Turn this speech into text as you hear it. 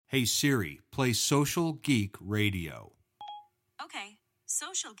Hey Siri, play Social Geek Radio. Okay,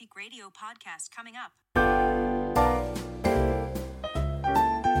 Social Geek Radio podcast coming up.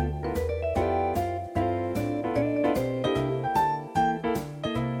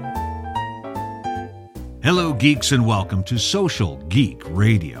 Hello, geeks, and welcome to Social Geek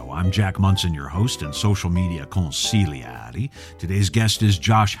Radio. I'm Jack Munson, your host and social media consigliere. Today's guest is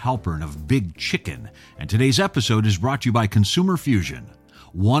Josh Halpern of Big Chicken, and today's episode is brought to you by Consumer Fusion,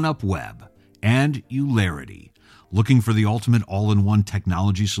 Oneupweb, and Eulerity. Looking for the ultimate all-in-one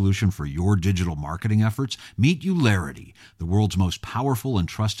technology solution for your digital marketing efforts? Meet Eulerity, the world's most powerful and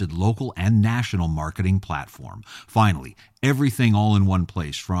trusted local and national marketing platform. Finally, everything all in one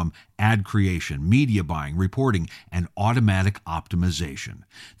place, from ad creation, media buying, reporting, and automatic optimization.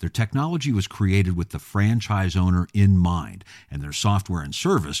 Their technology was created with the franchise owner in mind, and their software and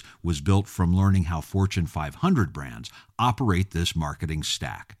service was built from learning how Fortune 500 brands operate this marketing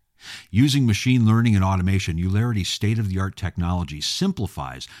stack. Using machine learning and automation, Eulerity's state-of-the-art technology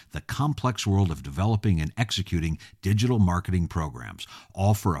simplifies the complex world of developing and executing digital marketing programs,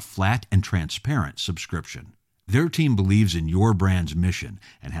 all for a flat and transparent subscription. Their team believes in your brand's mission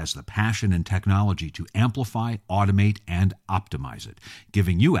and has the passion and technology to amplify, automate, and optimize it,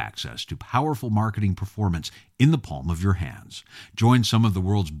 giving you access to powerful marketing performance in the palm of your hands. Join some of the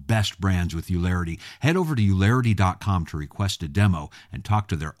world's best brands with Eulerity. Head over to Eulerity.com to request a demo and talk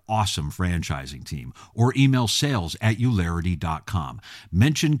to their awesome franchising team, or email sales@Eulerity.com.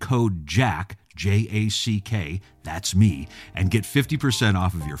 Mention code JACK, J-A-C-K, that's me, and get 50%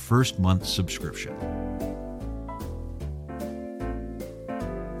 off of your first month subscription.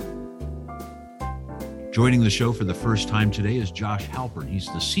 Joining the show for the first time today is Josh Halpern. He's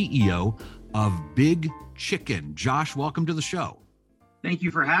the CEO of Big Chicken. Josh, welcome to the show. Thank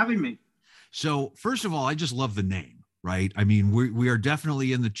you for having me. So first of all, I just love the name, right? I mean, we are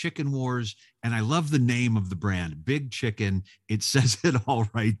definitely in the chicken wars, and I love the name of the brand, Big Chicken. It says it all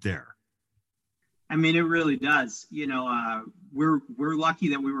right there. I mean, it really does. You know, we're lucky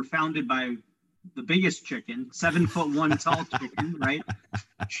that we were founded by the biggest chicken, 7'1" tall chicken, right?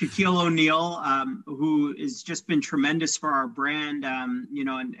 Shaquille O'Neal, who has just been tremendous for our brand, you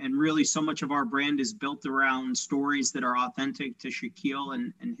know, and really so much of our brand is built around stories that are authentic to Shaquille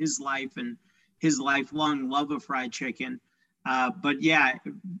and his life and his lifelong love of fried chicken. But yeah,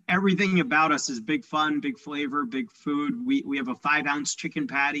 everything about us is big fun, big flavor, big food. We have a 5-ounce chicken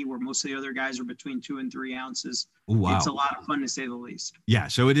patty where most of the other guys are between 2 and 3 ounces. Wow. It's a lot of fun, to say the least. Yeah,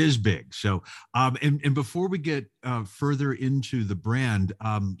 so it is big. So, and before we get further into the brand,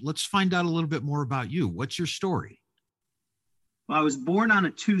 let's find out a little bit more about you. What's your story? Well, I was born on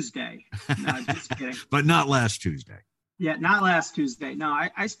a Tuesday. No, just kidding. But not last Tuesday. Yeah, not last Tuesday. No,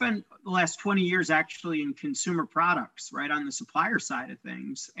 I spent the last 20 years actually in consumer products, right on the supplier side of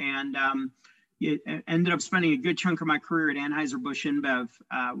things. And it ended up spending a good chunk of my career at Anheuser-Busch InBev,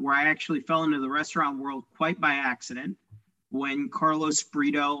 where I actually fell into the restaurant world quite by accident when Carlos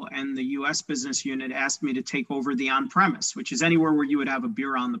Brito and the U.S. business unit asked me to take over the on-premise, which is anywhere where you would have a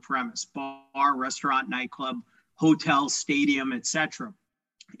beer on the premise, bar, restaurant, nightclub, hotel, stadium, etc.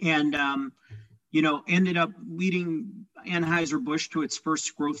 And you know, ended up leading Anheuser-Busch to its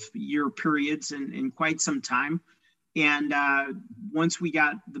first growth year periods in quite some time. And once we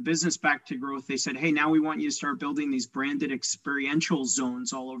got the business back to growth, they said, hey, now we want you to start building these branded experiential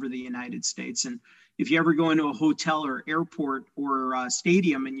zones all over the United States. And if you ever go into a hotel or airport or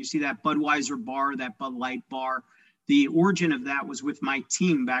stadium and you see that Budweiser bar, that Bud Light bar, the origin of that was with my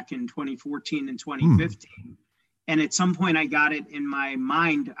team back in 2014 and 2015. And at some point I got it in my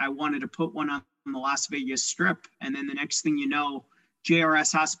mind, I wanted to put one on the Las Vegas Strip. And then the next thing you know,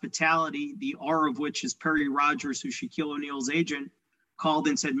 JRS Hospitality, the R of which is Perry Rogers, who's Shaquille O'Neal's agent, called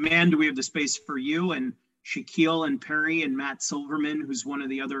and said, man, do we have the space for you? And Shaquille and Perry and Matt Silverman, who's one of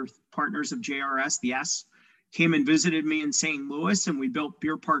the other partners of JRS, the S, came and visited me in St. Louis, and we built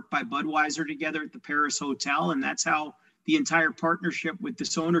Beer Park by Budweiser together at the Paris Hotel. And that's how the entire partnership with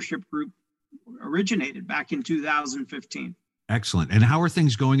this ownership group originated back in 2015. Excellent. And how are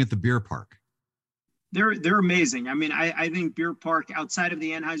things going at the Beer Park? They're amazing. I mean, I think Beer Park, outside of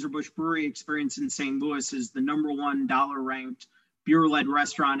the Anheuser-Busch Brewery experience in St. Louis, is the number one dollar-ranked beer-led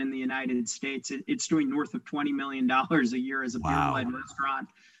restaurant in the United States. It's doing north of $20 million a year as a beer-led restaurant.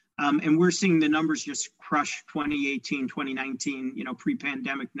 And we're seeing the numbers just crush 2018, 2019, you know,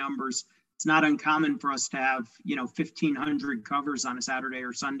 pre-pandemic numbers. It's not uncommon for us to have, you know, 1,500 covers on a Saturday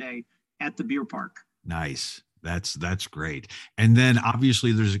or Sunday at the Beer Park. Nice. That's great. And then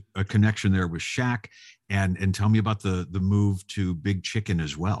obviously there's a connection there with Shaq, and tell me about the move to Big Chicken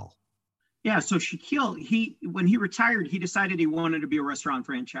as well. Yeah, so Shaquille, when he retired, he decided he wanted to be a restaurant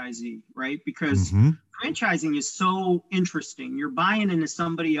franchisee, right? Because Mm-hmm. franchising is so interesting. You're buying into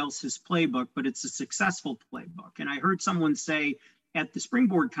somebody else's playbook, but it's a successful playbook. And I heard someone say at the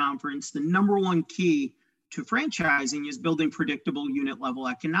Springboard conference, the number one key to franchising is building predictable unit level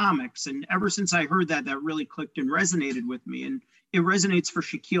economics. And ever since I heard that, that really clicked and resonated with me. And it resonates for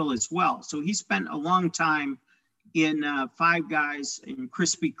Shaquille as well. So he spent a long time in Five Guys, in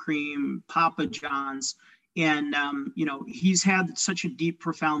Krispy Kreme, Papa John's. And, he's had such a deep,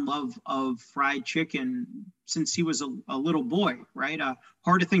 profound love of fried chicken since he was a little boy, right?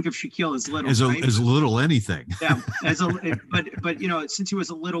 Hard to think of Shaquille as little, right? As little anything. Yeah, but since he was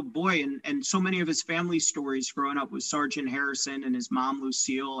a little boy, and so many of his family stories growing up with Sergeant Harrison and his mom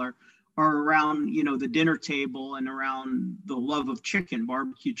Lucille are around, the dinner table and around the love of chicken,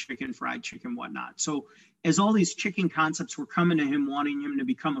 barbecue chicken, fried chicken, whatnot. So as all these chicken concepts were coming to him, wanting him to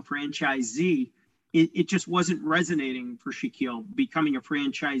become a franchisee, it just wasn't resonating for Shaquille becoming a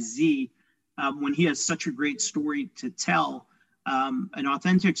franchisee when he has such a great story to tell, an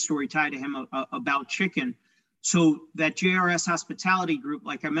authentic story tied to him about chicken. So that JRS Hospitality Group,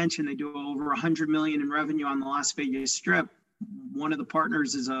 like I mentioned, they do over 100 million in revenue on the Las Vegas Strip. One of the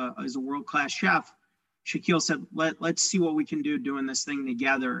partners is a world-class chef. Shaquille said, let's see what we can do doing this thing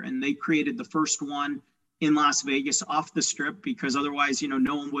together. And they created the first one in Las Vegas off the Strip, because otherwise,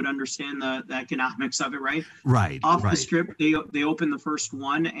 no one would understand the economics of it, right? Right. Off the Strip, they opened the first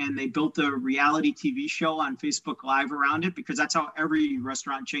one, and they built a reality TV show on Facebook Live around it, because that's how every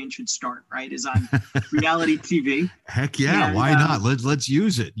restaurant chain should start, right? Is on reality TV. Heck yeah. And, why not? Let's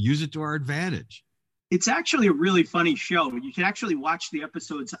use it. Use it to our advantage. It's actually a really funny show. You can actually watch the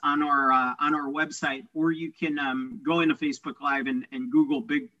episodes on our website, or you can go into Facebook Live and Google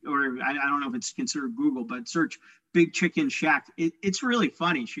I don't know if it's considered Google, but search Big Chicken Shack. It's really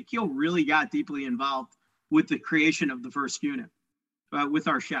funny. Shaquille really got deeply involved with the creation of the first unit with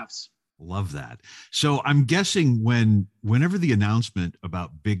our chefs. Love that. So I'm guessing whenever the announcement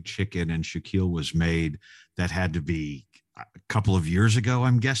about Big Chicken and Shaquille was made, that had to be a couple of years ago,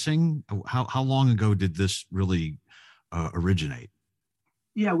 I'm guessing. How long ago did this really originate?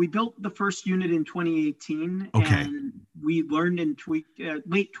 Yeah, we built the first unit in 2018, okay. And we learned in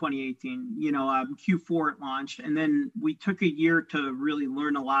late 2018, Q4 it launched. And then we took a year to really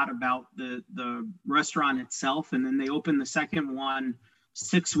learn a lot about the restaurant itself. And then they opened the second one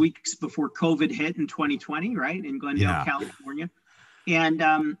 6 weeks before COVID hit in 2020, right? In Glendale, California. And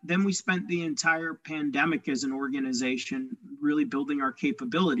then we spent the entire pandemic as an organization really building our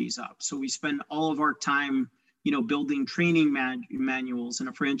capabilities up. So we spend all of our time, building training manuals and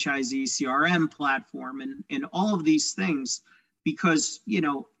a franchisee CRM platform and all of these things, because,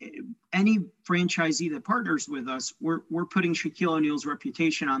 any franchisee that partners with us, we're putting Shaquille O'Neal's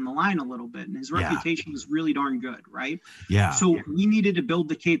reputation on the line a little bit. And his reputation is really darn good, right? Yeah. So we needed to build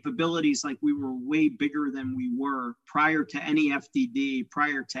the capabilities like we were way bigger than we were prior to any FDD,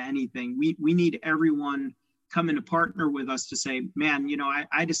 prior to anything. We need everyone coming to partner with us to say, man,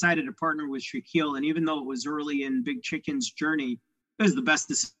 I decided to partner with Shaquille. And even though it was early in Big Chicken's journey, it was the best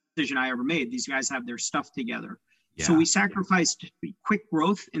decision I ever made. These guys have their stuff together. Yeah. So we sacrificed quick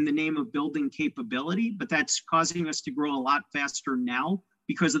growth in the name of building capability, but that's causing us to grow a lot faster now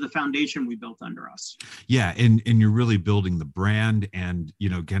because of the foundation we built under us. Yeah. And you're really building the brand. And,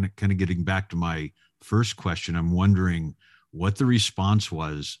 kind of getting back to my first question, I'm wondering what the response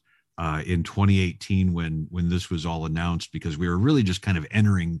was in 2018 when this was all announced, because we were really just kind of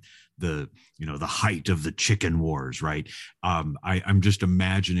entering the height of the chicken wars, right? I'm just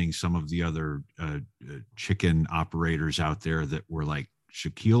imagining some of the other chicken operators out there that were like,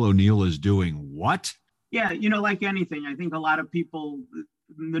 Shaquille O'Neal is doing what? Yeah, like anything, I think a lot of people,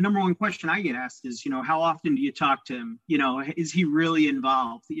 the number one question I get asked is, how often do you talk to him? Is he really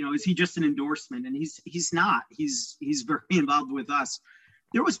involved? Is he just an endorsement? And he's not. He's very involved with us.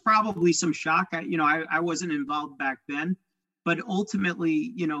 There was probably some shock. I wasn't involved back then, but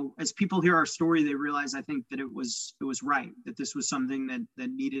ultimately, as people hear our story, they realize, I think, that it was right, that this was something that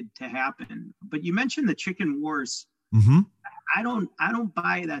needed to happen. But you mentioned the chicken wars. Mm-hmm. I don't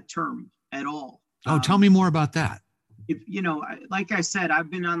buy that term at all. Oh, tell me more about that. If like I said,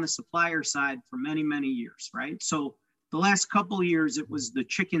 I've been on the supplier side for many, many years, right? So the last couple of years, it was the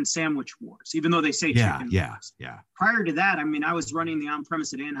chicken sandwich wars, even though they say chicken wars. Yeah. Prior to that, I was running the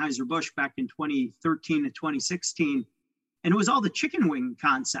on-premise at Anheuser-Busch back in 2013 to 2016. And it was all the chicken wing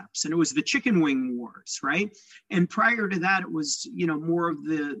concepts, and it was the chicken wing wars, right? And prior to that, it was, more of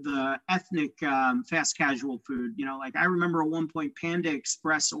the ethnic fast casual food. Like I remember at one point, Panda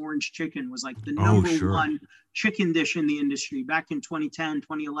Express orange chicken was like the number one chicken dish in the industry back in 2010,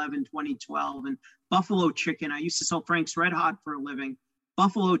 2011, 2012. And buffalo chicken, I used to sell Frank's Red Hot for a living.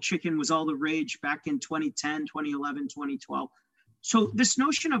 Buffalo chicken was all the rage back in 2010, 2011, 2012. So this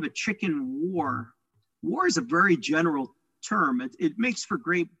notion of a chicken war is a very general term. It makes for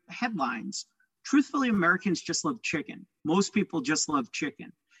great headlines. Truthfully, Americans just love chicken. Most people just love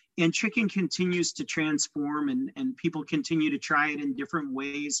chicken. And chicken continues to transform, and people continue to try it in different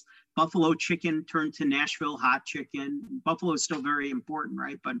ways. Buffalo chicken turned to Nashville hot chicken. Buffalo is still very important,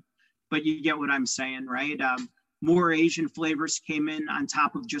 right? But you get what I'm saying, right? More Asian flavors came in on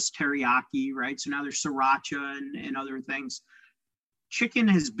top of just teriyaki, right? So now there's sriracha and other things. Chicken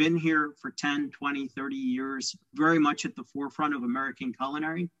has been here for 10, 20, 30 years, very much at the forefront of American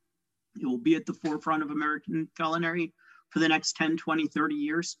culinary. It will be at the forefront of American culinary for the next 10, 20, 30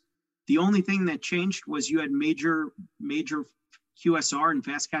 years. The only thing that changed was you had major QSR and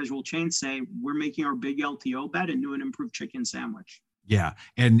fast casual chains say, we're making our big LTO bet and do an improved chicken sandwich. Yeah.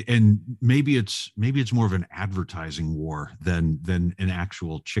 And maybe it's more of an advertising war than an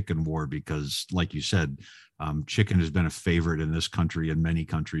actual chicken war, because like you said, chicken has been a favorite in this country and many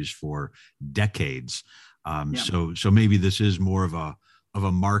countries for decades. So maybe this is more of a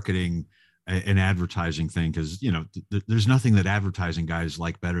marketing and advertising thing, because there's nothing that advertising guys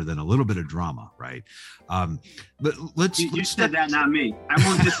like better than a little bit of drama, right? But let's said that, not me. I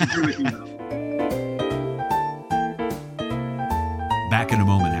won't disagree with you though. Back in a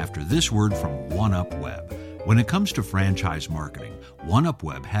moment after this word from Oneupweb. When it comes to franchise marketing,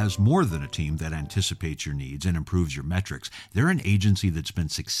 Oneupweb has more than a team that anticipates your needs and improves your metrics. They're an agency that's been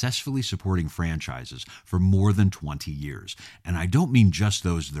successfully supporting franchises for more than 20 years. And I don't mean just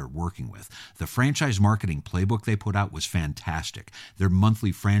those they're working with. The franchise marketing playbook they put out was fantastic. Their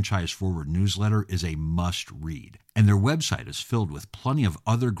monthly Franchise Forward newsletter is a must-read. And their website is filled with plenty of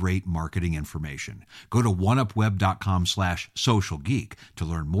other great marketing information. Go to oneupweb.com/socialgeek to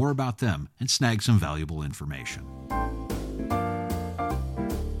learn more about them and snag some valuable information.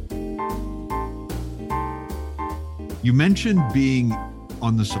 You mentioned being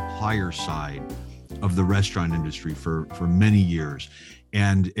on the supplier side of the restaurant industry for many years.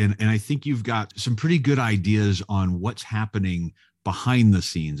 And I think you've got some pretty good ideas on what's happening behind the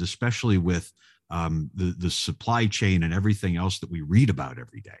scenes, especially with the supply chain and everything else that we read about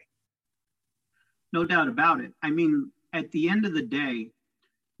every day. No doubt about it. I mean, at the end of the day,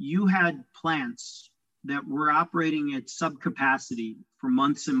 you had plants that were operating at subcapacity for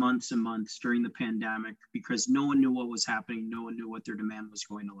months and months and months during the pandemic because no one knew what was happening. No one knew what their demand was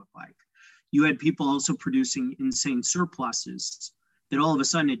going to look like. You had people also producing insane surpluses that all of a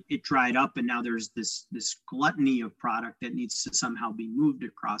sudden it dried up, and now there's this gluttony of product that needs to somehow be moved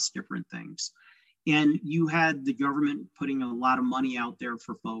across different things. And you had the government putting a lot of money out there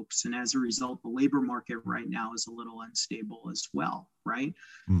for folks. And as a result, the labor market right now is a little unstable as well, right?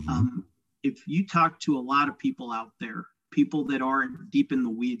 Mm-hmm. If you talk to a lot of people out there, people that aren't deep in the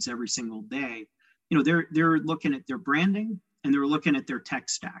weeds every single day, they're looking at their branding and they're looking at their tech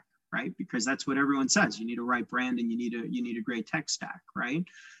stack, right? Because that's what everyone says. You need a right brand and you need a great tech stack, right?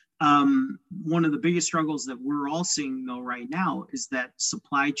 One of the biggest struggles that we're all seeing though right now is that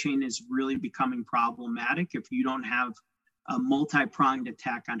supply chain is really becoming problematic if you don't have a multi-pronged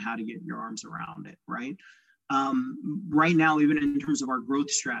attack on how to get your arms around it, right? Right now, even in terms of our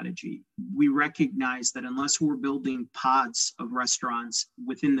growth strategy, we recognize that unless we're building pods of restaurants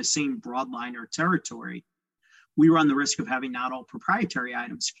within the same broadliner territory, we run the risk of having not all proprietary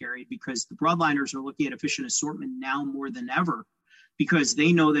items carried, because the broadliners are looking at efficient assortment now more than ever, because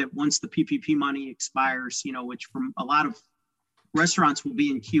they know that once the PPP money expires, which from a lot of restaurants will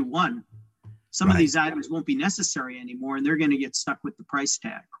be in Q1, some of these items won't be necessary anymore, and they're going to get stuck with the price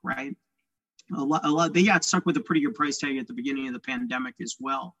tag, right? A lot. They got stuck with a pretty good price tag at the beginning of the pandemic as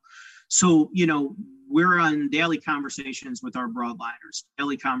well. So, we're on daily conversations with our broadliners,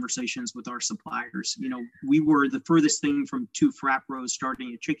 daily conversations with our suppliers. We were the furthest thing from two frat bros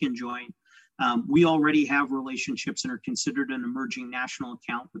starting a chicken joint. We already have relationships and are considered an emerging national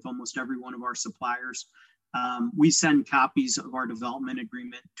account with almost every one of our suppliers. We send copies of our development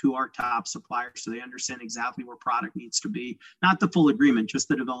agreement to our top suppliers so they understand exactly where product needs to be. Not the full agreement, just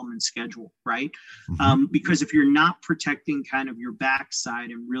the development schedule, right? Mm-hmm. Because if you're not protecting kind of your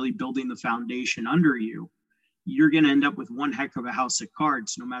backside and really building the foundation under you, you're going to end up with one heck of a house of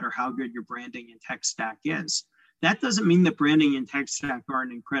cards, no matter how good your branding and tech stack is. That doesn't mean that branding and tech stack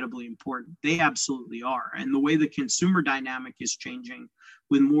aren't incredibly important. They absolutely are. And the way the consumer dynamic is changing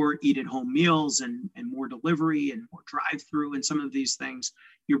with more eat-at-home meals and more delivery and more drive-through and some of these things,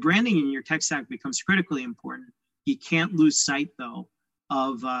 your branding and your tech stack becomes critically important. You can't lose sight, though,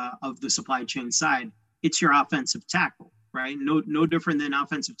 of the supply chain side. It's your offensive tackle, right? No different than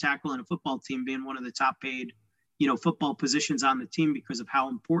offensive tackle in a football team being one of the top paid, football positions on the team because of how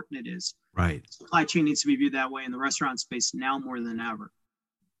important it is. Right. Supply chain needs to be viewed that way in the restaurant space now more than ever.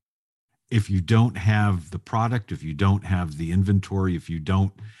 If you don't have the product, if you don't have the inventory, if you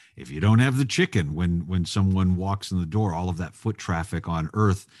don't have the chicken when someone walks in the door, all of that foot traffic on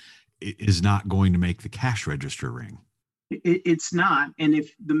Earth is not going to make the cash register ring. It's not. And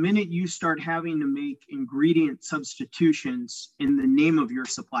if the minute you start having to make ingredient substitutions in the name of your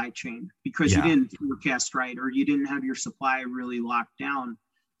supply chain because you didn't forecast right or you didn't have your supply really locked down,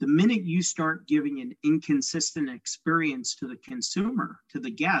 the minute you start giving an inconsistent experience to the consumer, to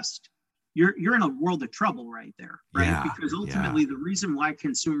the guest, you're in a world of trouble right there, right? Yeah, because ultimately the reason why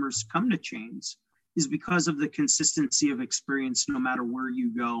consumers come to chains is because of the consistency of experience no matter where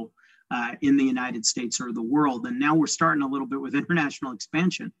you go. In the United States or the world. And now we're starting a little bit with international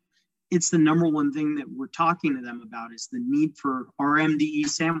expansion. It's the number one thing that we're talking to them about is the need for our MDE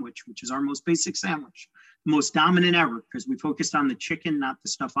sandwich, which is our most basic sandwich, most dominant ever, because we focused on the chicken, not the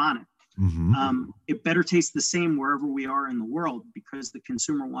stuff on it. Mm-hmm. It better taste the same wherever we are in the world because the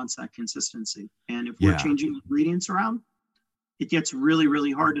consumer wants that consistency. And if we're changing ingredients around, it gets really,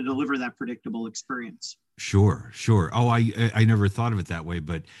 really hard to deliver that predictable experience. Sure. Oh, I never thought of it that way,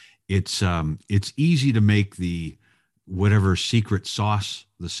 but it's easy to make the whatever secret sauce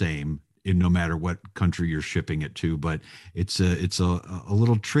the same in no matter what country you're shipping it to, but it's a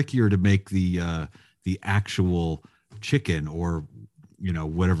little trickier to make the actual chicken or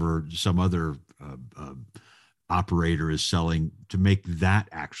whatever some other operator is selling to make that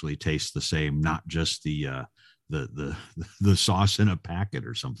actually taste the same, not just the sauce in a packet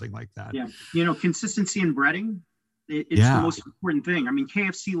or something like that. Yeah, consistency in breading. It's the most important thing. I mean,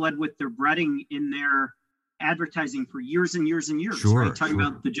 KFC led with their breading in their advertising for years and years and years, right? Talking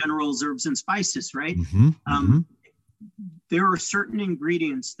about the General's herbs and spices, right? Mm-hmm. There are certain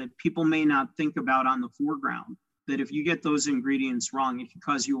ingredients that people may not think about on the foreground that if you get those ingredients wrong, it can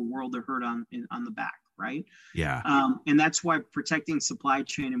cause you a world of hurt on the back, right? Yeah. And that's why protecting supply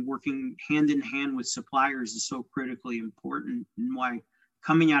chain and working hand in hand with suppliers is so critically important, and why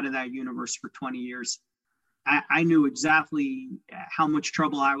coming out of that universe for 20 years, I knew exactly how much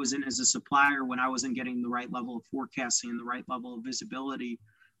trouble I was in as a supplier when I wasn't getting the right level of forecasting and the right level of visibility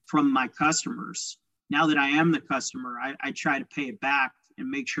from my customers. Now that I am the customer, I try to pay it back and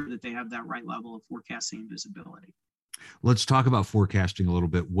make sure that they have that right level of forecasting and visibility. Let's talk about forecasting a little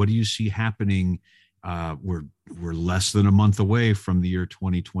bit. What do you see happening? We're less than a month away from the year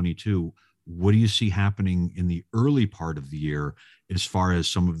 2022. What do you see happening in the early part of the year as far as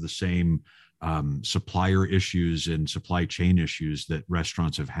some of the same supplier issues and supply chain issues that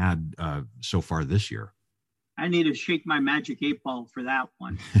restaurants have had so far this year? I need to shake my magic 8-ball for that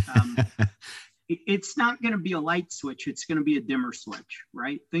one. It's not going to be a light switch. It's going to be a dimmer switch,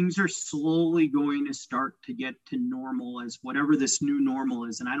 right? Things are slowly going to start to get to normal as whatever this new normal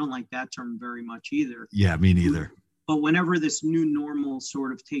is. And I don't like that term very much either. Yeah, me neither. But whenever this new normal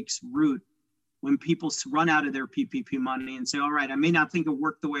sort of takes root, when people run out of their PPP money and say, all right, I may not think it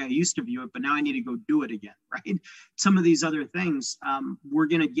worked the way I used to view it, but now I need to go do it again, right? Some of these other things, we're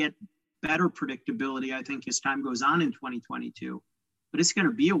going to get better predictability, I think, as time goes on in 2022. But it's going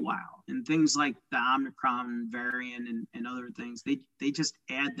to be a while. And things like the Omicron variant and other things, they just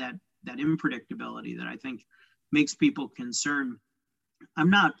add that unpredictability that I think makes people concerned. I'm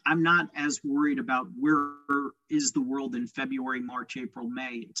not as worried about where is the world in February, March, April,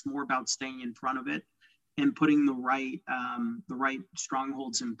 May. It's more about staying in front of it and putting the right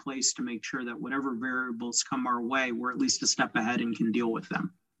strongholds in place to make sure that whatever variables come our way, we're at least a step ahead and can deal with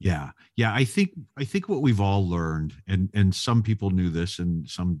them. Yeah. I think what we've all learned, and some people knew this and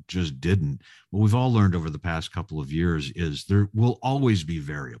some just didn't, what we've all learned over the past couple of years is there will always be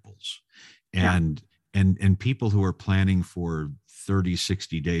variables. And people who are planning for 30,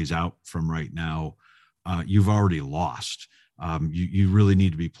 60 days out from right now, you've already lost. You really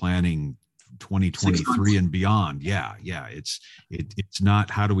need to be planning 2023 and beyond. Yeah. It's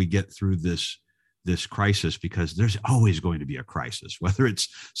not how do we get through this crisis, because there's always going to be a crisis, whether it's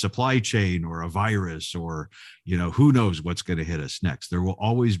supply chain or a virus or, who knows what's going to hit us next. There will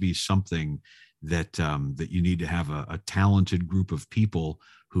always be something that you need to have a talented group of people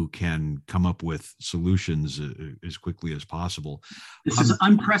who can come up with solutions as quickly as possible. This is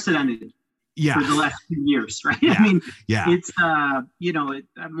unprecedented. for the last few years, right? Yeah. I mean, yeah. it's,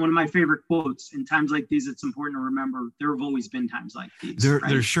 one of my favorite quotes. In times like these, it's important to remember there have always been times like these.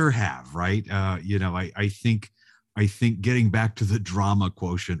 There sure have, right? I think getting back to the drama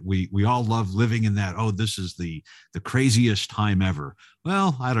quotient, we all love living in that. Oh, this is the craziest time ever.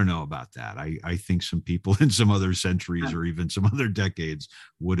 Well, I don't know about that. I think some people in some other centuries or even some other decades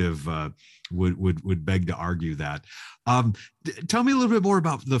would have would beg to argue that. Tell me a little bit more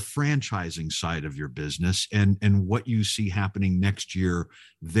about the franchising side of your business and what you see happening next year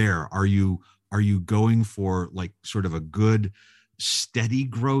there. Are you going for like sort of a good steady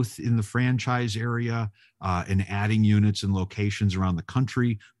growth in the franchise area and adding units and locations around the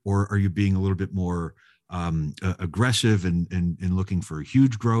country, or are you being a little bit more aggressive and looking for a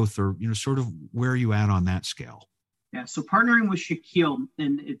huge growth, or sort of where are you at on that scale? Yeah, so partnering with Shaquille,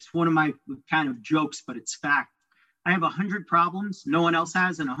 and it's one of my kind of jokes, but it's fact. I have 100 problems no one else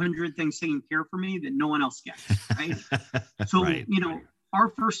has, and 100 things taking care for me that no one else gets. Right. So right. Our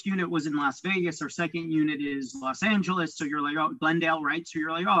first unit was in Las Vegas. Our second unit is Los Angeles. So you're like, oh, Glendale, right? So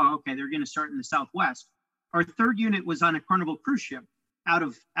you're like, oh, okay, they're going to start in the Southwest. Our third unit was on a Carnival cruise ship out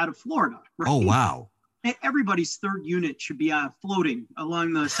of Florida. Right? Oh, wow. Everybody's third unit should be floating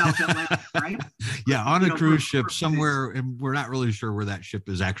along the South Atlantic, right? Yeah, on a cruise ship somewhere, and we're not really sure where that ship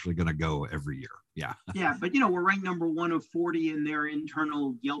is actually going to go every year. Yeah. Yeah, but we're ranked number 1 of 40 in their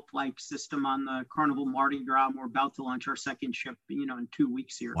internal Yelp-like system on the Carnival Mardi Gras. And we're about to launch our second ship, in 2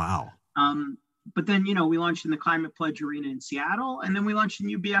 weeks here. Wow. But then, we launched in the Climate Pledge Arena in Seattle, and then we launched in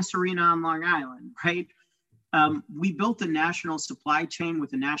UBS Arena on Long Island, right? We built a national supply chain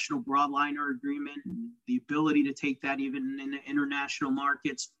with a national broadliner agreement, and the ability to take that even in the international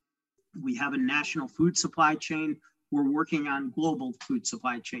markets. We have a national food supply chain. We're working on global food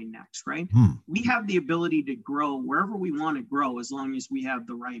supply chain next, right? We have the ability to grow wherever we want to grow as long as we have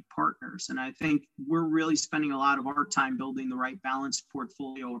the right partners. And I think we're really spending a lot of our time building the right balanced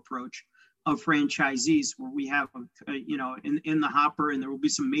portfolio approach of franchisees where we have, in the hopper, and there will be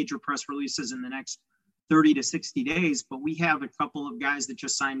some major press releases in the next 30 to 60 days, but we have a couple of guys that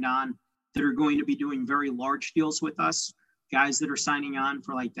just signed on that are going to be doing very large deals with us, guys that are signing on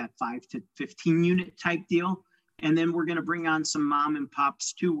for like that 5 to 15 unit type deal. And then we're going to bring on some mom and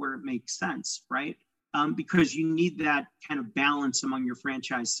pops too, where it makes sense, right? Because you need that kind of balance among your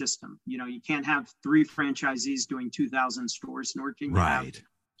franchise system. You can't have 3 franchisees doing 2,000 stores, nor can you have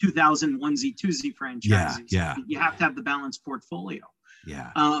 2,000 onesie, twosie franchises. Yeah. You have to have the balanced portfolio.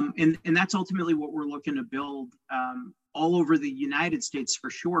 Yeah. And that's ultimately what we're looking to build all over the United States for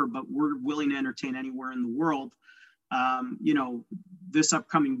sure, but we're willing to entertain anywhere in the world. This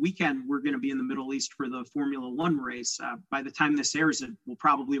upcoming weekend, we're going to be in the Middle East for the Formula One race. By the time this airs, it will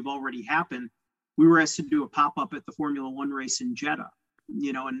probably have already happened. We were asked to do a pop-up at the Formula One race in Jeddah,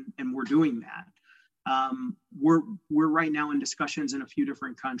 and we're doing that. We're right now in discussions in a few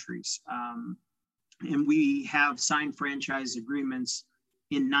different countries. And we have signed franchise agreements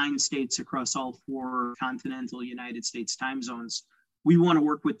in 9 states across all 4 continental United States time zones. We want to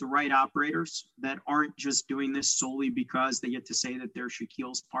work with the right operators that aren't just doing this solely because they get to say that they're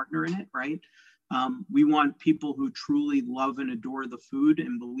Shaquille's partner in it, right? We want people who truly love and adore the food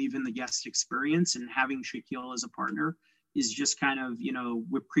and believe in the guest experience, and having Shaquille as a partner is just kind of,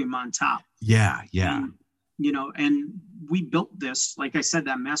 whipped cream on top. Yeah. And we built this, like I said,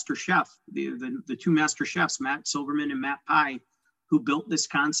 that master chef, the 2 master chefs, Matt Silverman and Matt Pye, who built this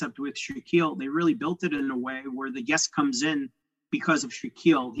concept with Shaquille. They really built it in a way where the guest comes in because of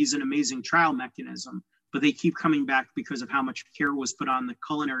Shaquille. He's an amazing trial mechanism, but they keep coming back because of how much care was put on the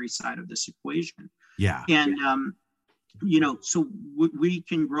culinary side of this equation. Yeah. And, so we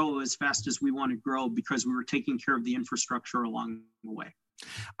can grow as fast as we want to grow because we were taking care of the infrastructure along the way.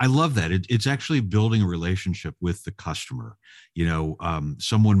 I love that. It's actually building a relationship with the customer.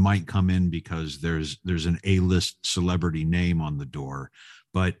 Someone might come in because there's an A-list celebrity name on the door,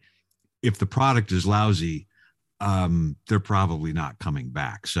 but if the product is lousy, they're probably not coming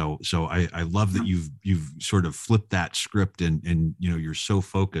back. So I love that you've sort of flipped that script and you're so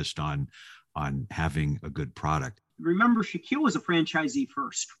focused on having a good product. Remember, Shaquille was a franchisee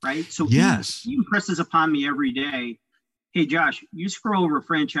first, right? So yes, he impresses upon me every day, hey, Josh, you screw over a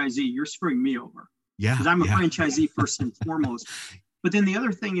franchisee, you're screwing me over. Yeah. Because I'm a franchisee first and foremost. But then the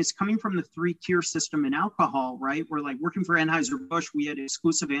other thing is coming from the 3-tier system in alcohol, right? We're like working for Anheuser-Busch. We had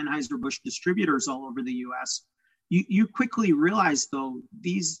exclusive Anheuser-Busch distributors all over the U.S. You quickly realize, though,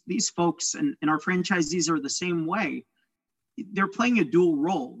 these folks and our franchisees are the same way. They're playing a dual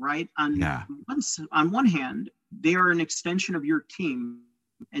role, right? On one hand, they are an extension of your team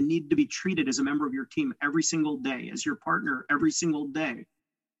and need to be treated as a member of your team every single day, as your partner every single day.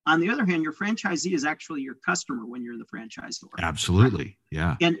 On the other hand, your franchisee is actually your customer when you're the franchisor. Absolutely.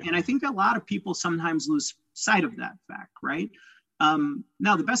 Yeah. And I think a lot of people sometimes lose sight of that fact, right?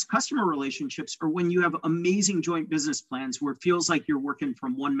 Now, the best customer relationships are when you have amazing joint business plans where it feels like you're working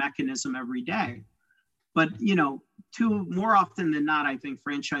from one mechanism every day. But, more often than not, I think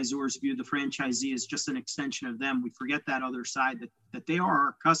franchisors view the franchisee as just an extension of them. We forget that other side, that they are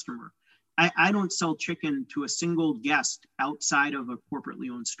our customer. I don't sell chicken to a single guest outside of a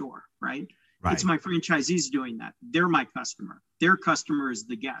corporately owned store, right? It's my franchisees doing that. They're my customer. Their customer is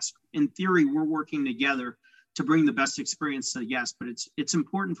the guest. In theory, we're working together to bring the best experience to the guest. But it's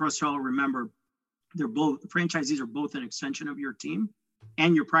important for us to all remember franchisees are both an extension of your team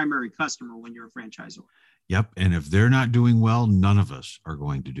and your primary customer when you're a franchisor. Yep. And if they're not doing well, none of us are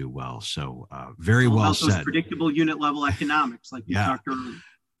going to do well. So very well said. Those predictable unit level economics like you talked earlier.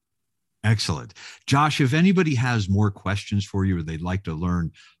 Excellent. Josh, if anybody has more questions for you or they'd like to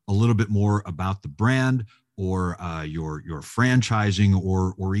learn a little bit more about the brand or your franchising,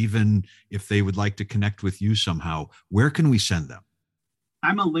 or even if they would like to connect with you somehow, where can we send them?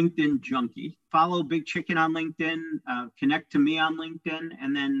 I'm a LinkedIn junkie. Follow Big Chicken on LinkedIn, connect to me on LinkedIn,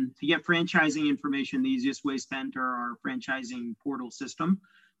 and then to get franchising information, the easiest way is to enter our franchising portal system,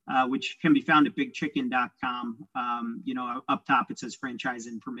 which can be found at bigchicken.com. Up top it says franchise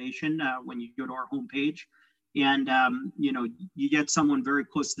information when you go to our homepage. And, you get someone very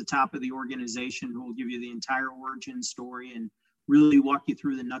close to the top of the organization who will give you the entire origin story and really walk you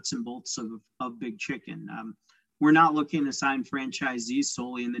through the nuts and bolts of Big Chicken. We're not looking to sign franchisees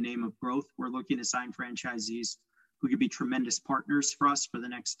solely in the name of growth. We're looking to sign franchisees who could be tremendous partners for us for the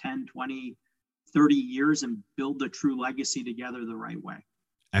next 10, 20, 30 years and build a true legacy together the right way.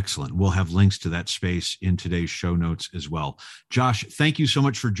 Excellent. We'll have links to that space in today's show notes as well. Josh, thank you so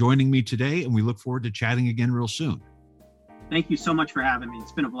much for joining me today, and we look forward to chatting again real soon. Thank you so much for having me.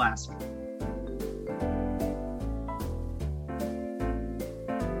 It's been a blast.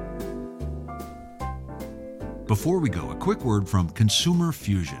 Before we go, a quick word from Consumer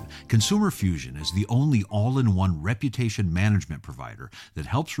Fusion. Consumer Fusion is the only all-in-one reputation management provider that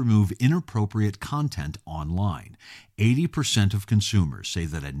helps remove inappropriate content online. 80% of consumers say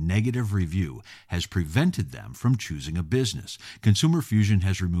that a negative review has prevented them from choosing a business. Consumer Fusion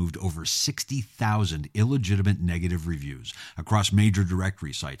has removed over 60,000 illegitimate negative reviews across major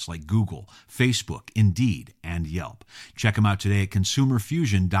directory sites like Google, Facebook, Indeed, and Yelp. Check them out today at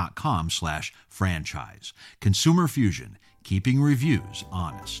consumerfusion.com/franchise. Consumer Fusion, keeping reviews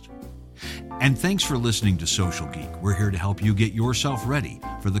honest. And thanks for listening to Social Geek. We're here to help you get yourself ready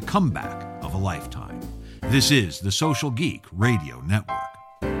for the comeback of a lifetime. This is the Social Geek Radio Network.